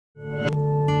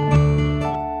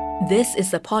This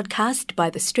is a podcast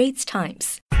by The Straits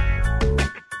Times.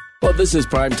 Well, this is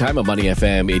Prime Time on Money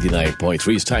FM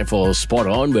 89.3. It's time for Spot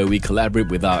On, where we collaborate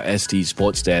with our ST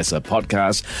Sports Desk, a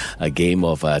podcast, a game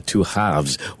of two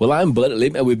halves. Well, I'm Bernard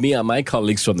Lim, and with me are my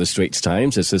colleagues from The Straits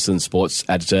Times, Assistant Sports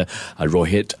Editor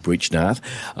Rohit Brijnath,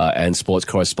 and Sports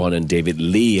Correspondent David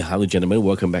Lee. Hello, gentlemen.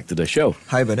 Welcome back to the show.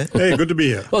 Hi, Bernard. Hey, good to be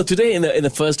here. Well, today in the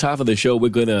first half of the show, we're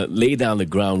going to lay down the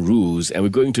ground rules, and we're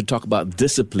going to talk about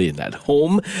discipline at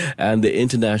home and the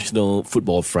international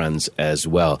football fronts as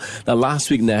well. Now,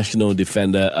 last week, national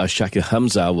defender Shakir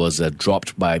Hamza was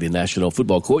dropped by the national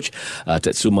football coach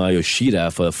Tatsuma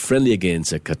Yoshida for a friendly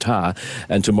against Qatar,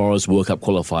 and tomorrow's World Cup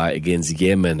qualifier against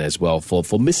Yemen as well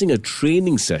for missing a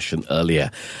training session earlier.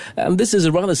 And this is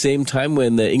around the same time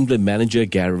when the England manager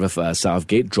Gareth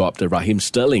Southgate dropped Raheem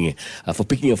Sterling for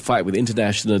picking a fight with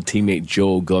international teammate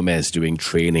Joe Gomez during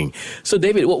training. So,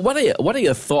 David, what are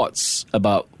your thoughts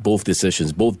about both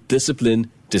decisions, both discipline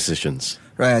decisions?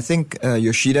 Right, I think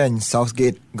Yoshida and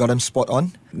Southgate got him spot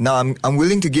on. Now, I'm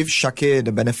willing to give Shakir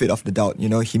the benefit of the doubt. You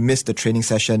know, he missed the training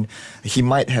session. He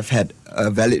might have had a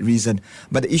valid reason.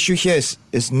 But the issue here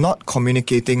is not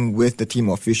communicating with the team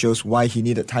officials why he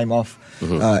needed time off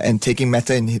and taking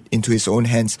matter into his own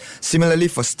hands. Similarly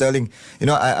for Sterling, you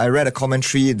know, I read a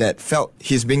commentary that felt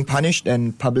he's being punished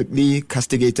and publicly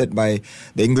castigated by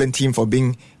the England team for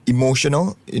being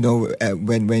emotional, you know,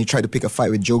 when he tried to pick a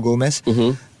fight with Joe Gomez.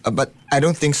 But I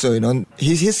don't think so, you know.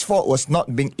 His fault was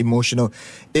not being emotional.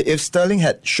 If Sterling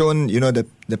had shown, you know,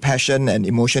 the passion and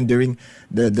emotion during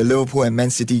the Liverpool and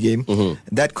Man City game,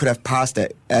 that could have passed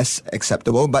as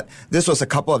acceptable. But this was a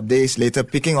couple of days later,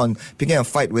 picking a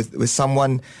fight with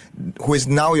someone who is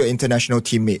now your international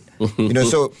teammate. You know,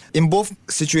 so in both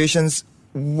situations,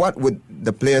 what would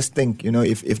the players think, you know,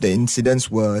 if the incidents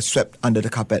were swept under the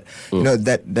carpet? You know,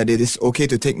 that it is okay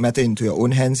to take matter into your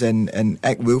own hands and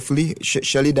act willfully?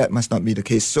 Surely that must not be the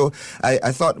case. So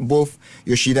I thought both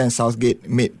Yoshida and Southgate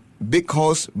made big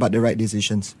calls, but the right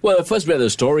decisions. Well, I first read the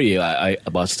story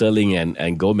about Sterling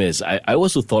and Gomez. I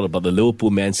also thought about the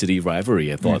Liverpool-Man City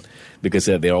rivalry. I thought because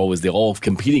they're all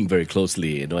competing very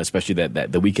closely, you know, especially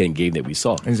that the weekend game that we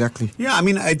saw. Exactly. Yeah, I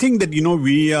mean, I think that, you know,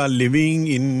 we are living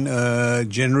in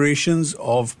generations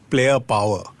of player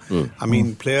power. I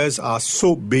mean, players are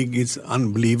so big, it's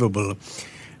unbelievable.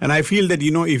 And I feel that,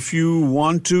 you know, if you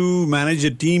want to manage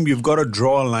a team, you've got to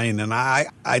draw a line. And I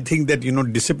think that, you know,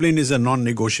 discipline is a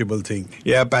non-negotiable thing.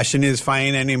 Yeah, passion is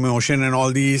fine and emotion and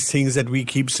all these things that we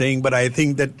keep saying. But I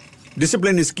think that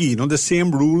discipline is key. You know, the same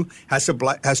rule has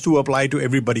to apply to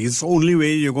everybody. It's the only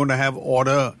way you're going to have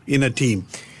order in a team.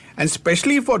 And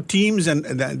especially for teams,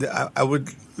 and I would,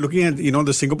 looking at, you know,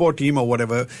 the Singapore team or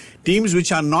whatever, teams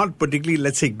which are not particularly,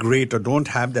 let's say, great or don't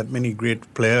have that many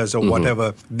great players or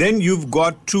whatever, then you've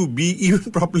got to be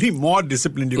even probably more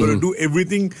disciplined. You've got to do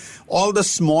everything, all the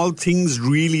small things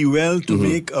really well to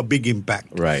make a big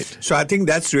impact. Right. So I think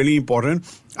that's really important.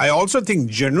 I also think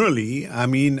generally, I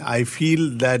mean, I feel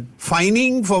that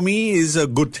fining for me is a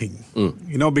good thing,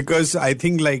 you know, because I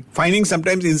think like fining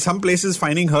sometimes in some places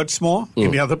fining hurts more,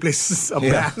 in the other places a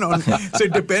ban on. So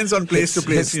it depends on place to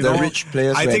place. You the know, rich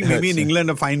players I think maybe hurts, in England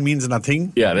a fine means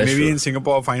nothing. Yeah, that's maybe true. in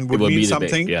Singapore a fine would mean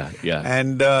something. Yeah.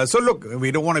 And so look,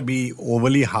 we don't want to be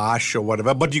overly harsh or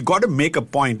whatever, but you got to make a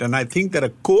point. And I think that a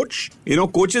coach, you know,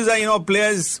 coaches are, you know,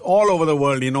 players all over the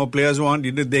world. You know, players want,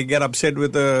 you know, they get upset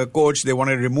with the coach, they want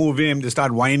to remove him, they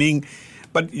start whining.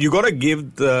 But you got to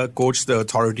give the coach the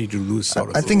authority to do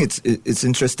sort of. I think it's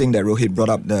interesting that Rohit brought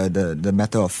up the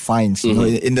matter of fines. You know,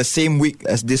 in the same week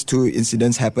as these two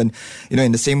incidents happened, you know,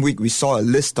 in the same week we saw a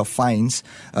list of fines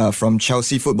from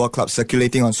Chelsea Football Club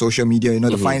circulating on social media. You know,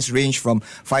 the fines range from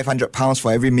 £500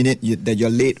 for every minute that you're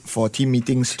late for team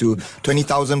meetings to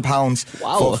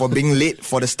 £20,000 for being late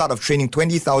for the start of training.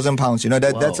 £20,000. You know,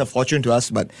 that's a fortune to us,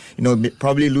 but you know,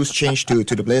 probably lose change to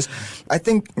the players. I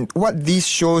think what these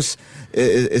shows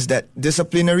is that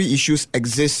disciplinary issues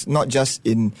exist not just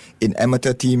in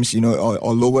amateur teams, you know,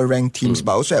 or lower ranked teams,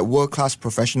 but also at world-class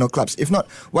professional clubs. If not,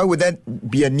 why would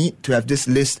that be a need to have this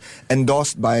list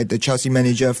endorsed by the Chelsea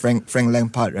manager Frank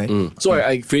Lampard, right?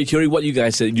 So for theory, what you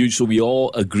guys said, so we all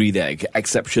agree that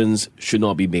exceptions should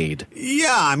not be made.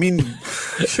 Yeah, I mean,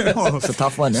 you know, It's a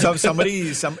tough one.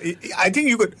 I think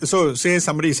you could, so say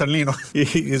somebody suddenly, you know,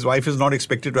 his wife is not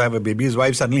expected to have a baby. His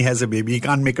wife suddenly has a baby. He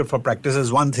can't make it for practice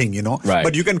is one thing, you know. Right.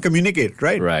 But you can communicate,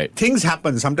 right? Right. Things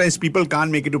happen. Sometimes people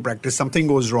can't make it to practice. Something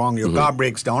goes wrong. Your car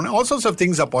breaks down. All sorts of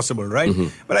things are possible, right?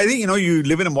 But I think, you know, you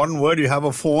live in a modern world. You have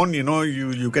a phone. You know,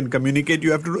 you can communicate.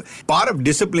 You have to. Part of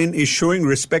discipline is showing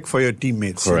respect for your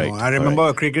teammates. Correct. You know? I remember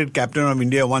a cricket captain of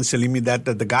India once telling me that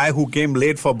the guy who came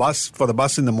late for the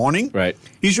bus in the morning, right,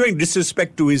 he's showing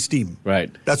disrespect to his team.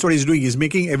 Right. That's what he's doing. He's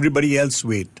making everybody else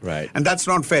wait. Right. And that's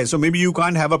not fair. So maybe you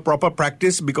can't have a proper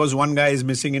practice because one guy is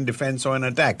missing in defense or in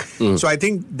attack. So I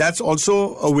think that's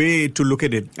also a way to look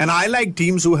at it. And I like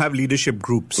teams who have leadership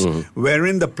groups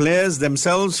wherein the players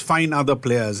themselves find other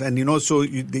players. And, so,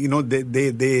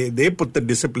 they put the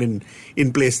discipline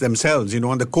in place themselves,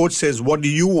 and the coach says, what do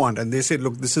you want? And they say,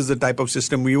 look, this is the type of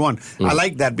system we want. I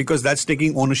like that because that's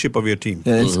taking ownership of your team.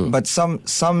 Yeah, but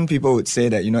some people would say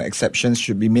that, exceptions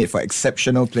should be made for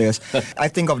exceptional players. I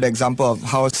think of the example of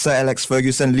how Sir Alex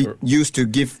Ferguson used to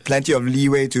give plenty of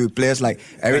leeway to players like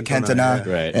Eric Cantona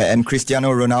and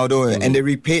Cristiano Ronaldo, and they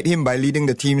repaid him by leading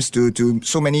the teams to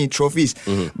so many trophies.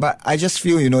 But I just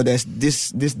feel, there's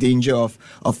this danger of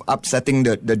upsetting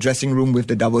the dressing room with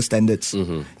the double standards.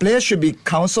 Players should be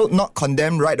counseled, not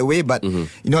condemned right away, but,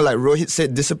 like Rohit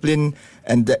said, discipline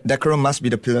and decorum must be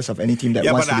the pillars of any team that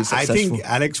wants to be successful. I think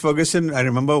Alex Ferguson, I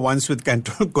remember once with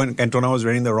Cantona was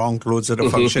wearing the wrong clothes at a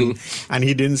function and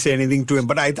he didn't say anything to him.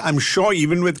 But I'm sure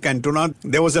even with Cantona,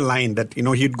 there was a line that,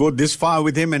 he'd go this far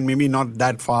with him and maybe not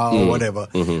that far or whatever.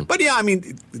 But yeah,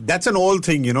 that's an old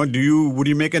thing, would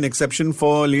you make an exception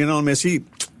for Lionel Messi?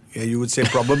 Yeah, you would say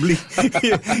probably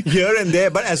here and there,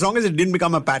 but as long as it didn't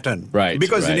become a pattern. Right.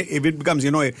 Because if it becomes,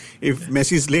 if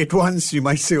Messi's late once, you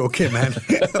might say, okay, man,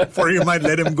 or you might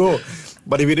let him go.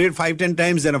 But if he did it 5-10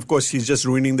 times, then of course he's just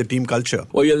ruining the team culture.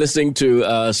 Well, you're listening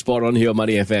to Sport On here,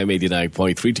 Money FM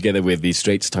 89.3, together with the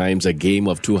Straits Times, a Game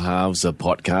of Two Halves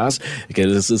podcast. You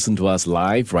can listen to us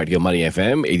live right here, Money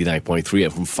FM 89.3,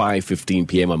 and from 5:15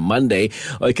 p.m. on Monday.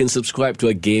 Or you can subscribe to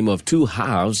a Game of Two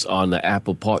Halves on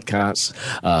Apple Podcasts,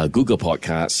 Google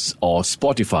Podcasts, or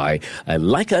Spotify. And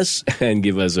like us and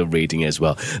give us a rating as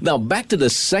well. Now, back to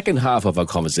the second half of our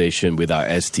conversation with our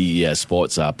ST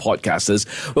Sports podcasters.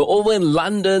 We're over in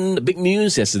London. Big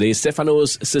news yesterday.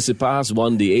 Stefanos Tsitsipas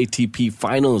won the ATP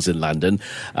Finals in London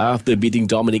after beating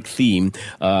Dominic Thiem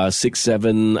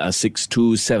 6-7,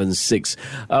 6-2, 7-6.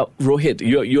 Rohit,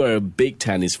 you're a big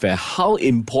tennis fan. How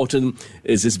important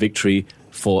is this victory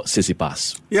for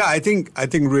Tsitsipas? Yeah, I think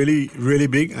really, really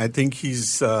big. I think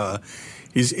he's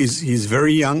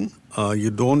very young.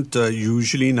 You don't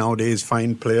usually nowadays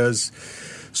find players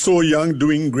so young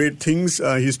doing great things.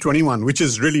 He's 21, which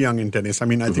is really young in tennis. I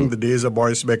think the days of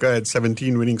Boris Becker at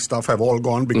 17 winning stuff have all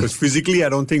gone because physically I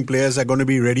don't think players are going to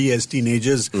be ready as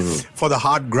teenagers for the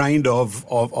hard grind of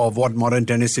what modern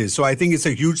tennis is. So I think it's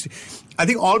a huge... I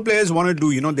think all players want to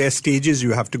do, there are stages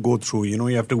you have to go through. You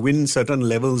have to win certain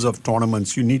levels of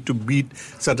tournaments. You need to beat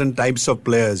certain types of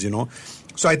players,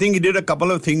 So I think he did a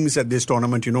couple of things at this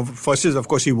tournament. First is, of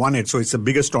course, he won it. So it's the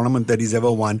biggest tournament that he's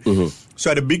ever won. So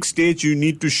at a big stage, you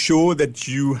need to show that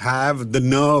you have the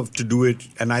nerve to do it.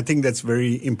 And I think that's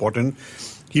very important.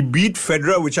 He beat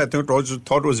Federer, which I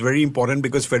thought was very important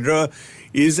because Federer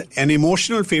is an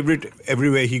emotional favorite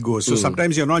everywhere he goes. So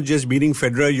sometimes you're not just beating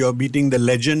Federer, you're beating the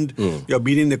legend, you're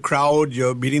beating the crowd,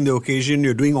 you're beating the occasion,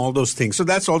 you're doing all those things. So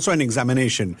that's also an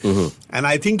examination. And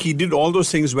I think he did all those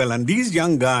things well. And these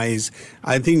young guys,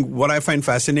 I think what I find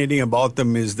fascinating about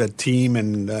them is the team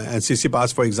and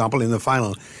Tsitsipas, for example, in the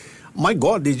final. My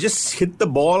God, they just hit the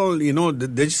ball, they're not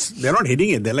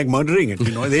hitting it. They're like murdering it,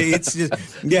 they're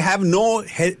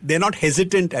not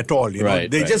hesitant at all,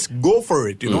 They just go for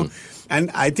it,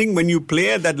 And I think when you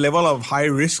play at that level of high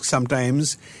risk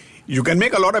sometimes, you can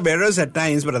make a lot of errors at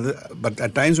times, but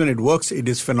at times when it works, it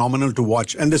is phenomenal to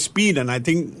watch. And the speed, and I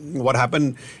think what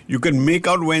happened, you can make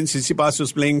out when Tsitsipas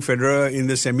was playing Federer in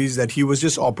the semis that he was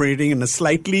just operating in a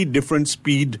slightly different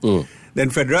speed than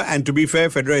Federer. And to be fair,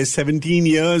 Federer is 17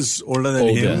 years older than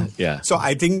him. Yeah. So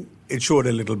I think it showed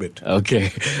a little bit.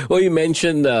 Okay. Well, you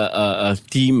mentioned a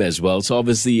team as well. So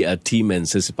obviously a team and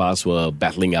Tsitsipas were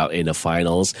battling out in the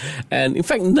finals. And in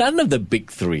fact, none of the big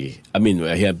three,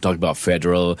 here I'm talking about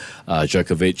Federer,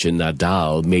 Djokovic and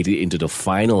Nadal made it into the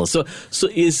finals. So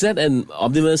is that an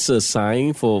optimistic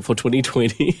sign for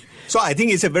 2020? So I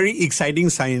think it's a very exciting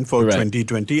sign for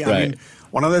 2020.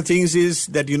 One of the things is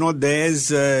that,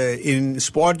 there's in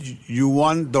sport, you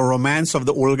want the romance of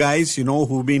the old guys,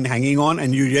 who've been hanging on,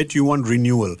 and yet you want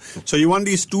renewal. So you want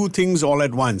these two things all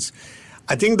at once.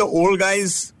 I think the old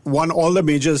guys won all the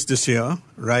majors this year,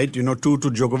 right? 2 to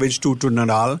Djokovic, 2 to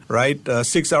Nadal, right?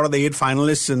 6 out of the 8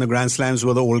 finalists in the Grand Slams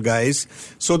were the old guys.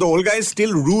 So the old guys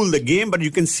still rule the game, but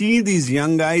you can see these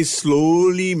young guys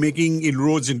slowly making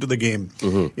inroads into the game.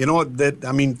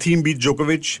 Thiem beat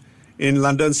Djokovic. In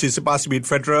London, Tsitsipas beat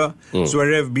Federer,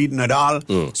 Zverev beat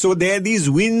Nadal. So there are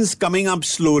these wins coming up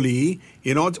slowly.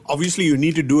 obviously you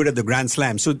need to do it at the Grand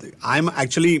Slam. So I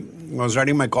was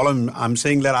writing my column, I'm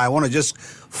saying that I want to just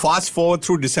fast forward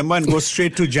through December and go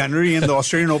straight to January in the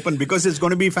Australian Open because it's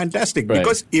going to be fantastic. Right.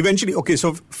 Because eventually,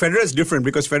 so Federer is different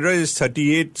because Federer is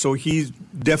 38, so he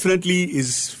definitely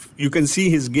is, you can see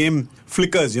his game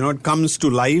flickers, it comes to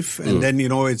life and then,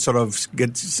 it sort of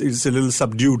it's a little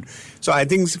subdued. So I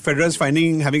think Federer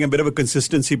is having a bit of a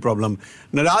consistency problem.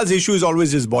 Nadal's issue is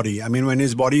always his body. I mean, when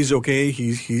his body is okay,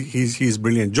 he's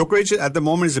brilliant. Djokovic at the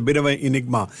moment is a bit of an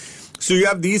enigma. So you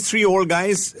have these three old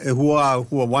guys who are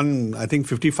won, I think,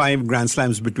 55 Grand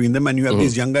Slams between them, and you have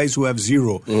these young guys who have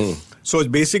 0. So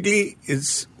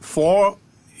it's 4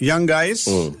 young guys,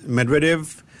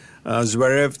 Medvedev,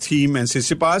 Zverev, Thiem and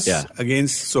Tsitsipas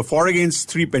against 4 against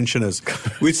 3 pensioners,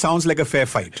 which sounds like a fair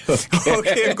fight.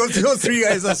 Okay, because those 3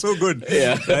 guys are so good.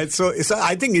 Yeah. Right? So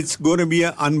I think it's going to be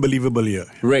an unbelievable year.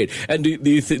 Right. And do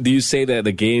you say that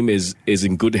the game is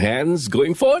in good hands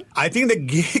going forward? I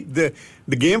think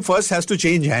the game first has to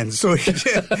change hands. So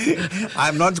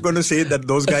I'm not going to say that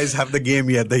those guys have the game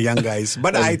yet, the young guys.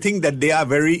 But I think that they are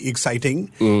very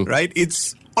exciting, right?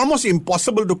 It's almost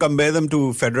impossible to compare them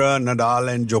to Federer,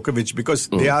 Nadal and Djokovic because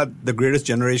they are the greatest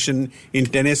generation in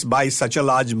tennis by such a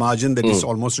large margin that it's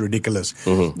almost ridiculous.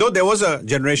 Though there was a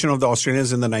generation of the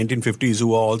Australians in the 1950s who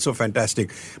were also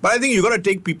fantastic. But I think you've got to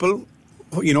take people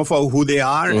for who they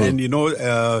are. And,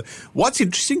 what's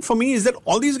interesting for me is that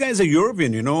all these guys are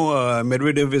European.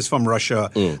 Medvedev is from Russia.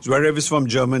 Zverev is from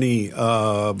Germany.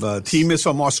 Thiem is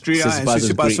from Austria. And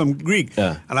Tsitsipas from Greek.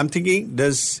 Yeah. And I'm thinking,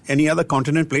 does any other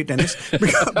continent play tennis?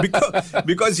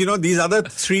 because these other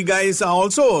 3 guys are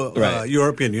also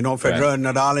European. Federer,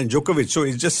 Nadal and Djokovic. So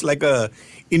it's just like a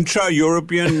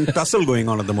intra-European tussle going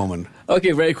on at the moment.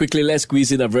 Okay, very quickly, let's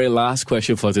squeeze in a very last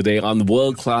question for today. On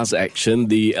world-class action,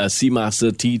 the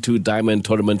Seamaster T2 Diamond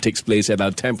Tournament takes place at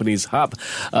our Tampines Hub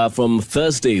from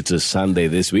Thursday to Sunday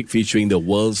this week, featuring the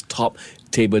world's top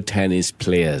table tennis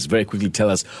players. Very quickly, tell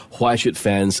us, why should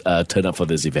fans turn up for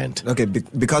this event? Okay,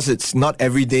 because it's not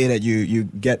every day that you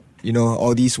get,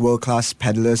 all these world-class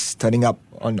paddlers turning up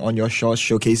on your shores,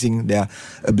 showcasing their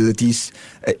abilities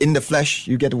in the flesh.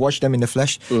 You get to watch them in the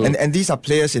flesh. And these are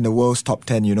players in the world's top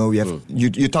 10. We have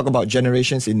you talk about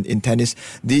generations in tennis.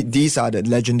 These are the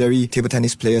legendary table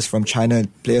tennis players from China,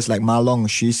 players like Ma Long,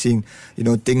 Xu Xing,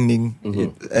 Ding Ning,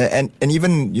 and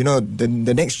even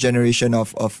the next generation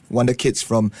of wonder kids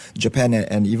from Japan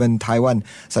and even Taiwan,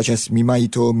 such as Mima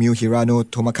Ito, Miu Hirano,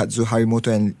 Tomokazu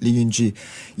Harimoto and Li Yunji.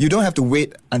 You don't have to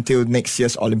wait until next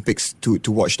year's Olympics to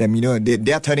watch them.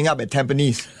 They are turning up at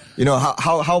Tampines.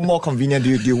 How more convenient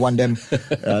do you want them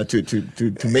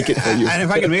to make it for you? And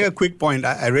if I can make a quick point,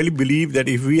 I really believe that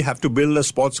if we have to build a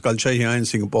sports culture here in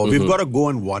Singapore, we've got to go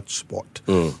and watch sport.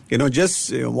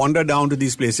 Just wander down to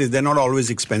these places. They're not always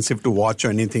expensive to watch or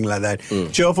anything like that.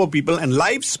 Cheer for people. And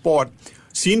live sport,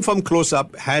 seen from close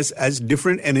up, has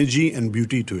different energy and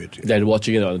beauty to it than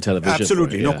watching it on television.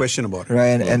 Absolutely, no question about it.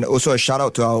 Right, and also a shout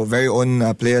out to our very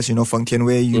own players, Feng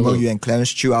Tianwei, Yu Meng Yu and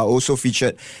Clarence Chiu are also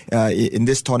featured in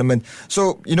this tournament.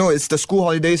 So, it's the school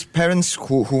holidays, parents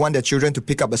who want their children to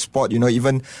pick up a sport,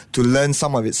 even to learn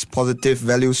some of its positive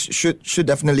values, should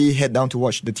definitely head down to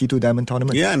watch the T2 Diamond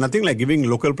Tournament. Yeah, nothing like giving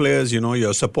local players,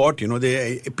 your support.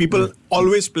 People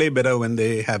always play better when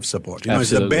they have support. It's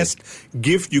the best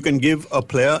gift you can give a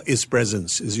player is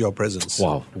your presence.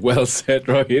 Wow. Well said,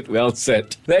 Rohit. Well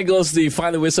said. There goes the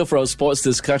final whistle for our sports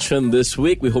discussion this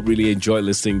week. We hope you really enjoyed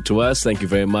listening to us. Thank you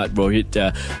very much, Rohit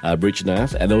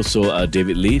Brijnath, and also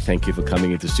David Lee. Thank you for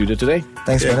coming into the studio today.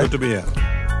 Thanks, man. Good to be here.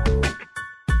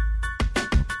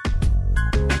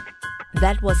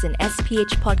 That was an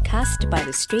SPH podcast by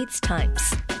The Straits Times.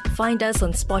 Find us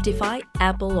on Spotify,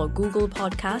 Apple or Google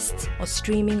Podcasts, or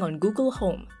streaming on Google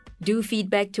Home. Do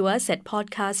feedback to us at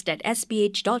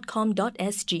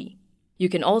podcast@sph.com.sg. You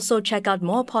can also check out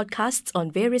more podcasts on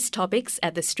various topics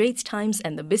at The Straits Times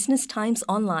and The Business Times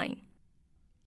online.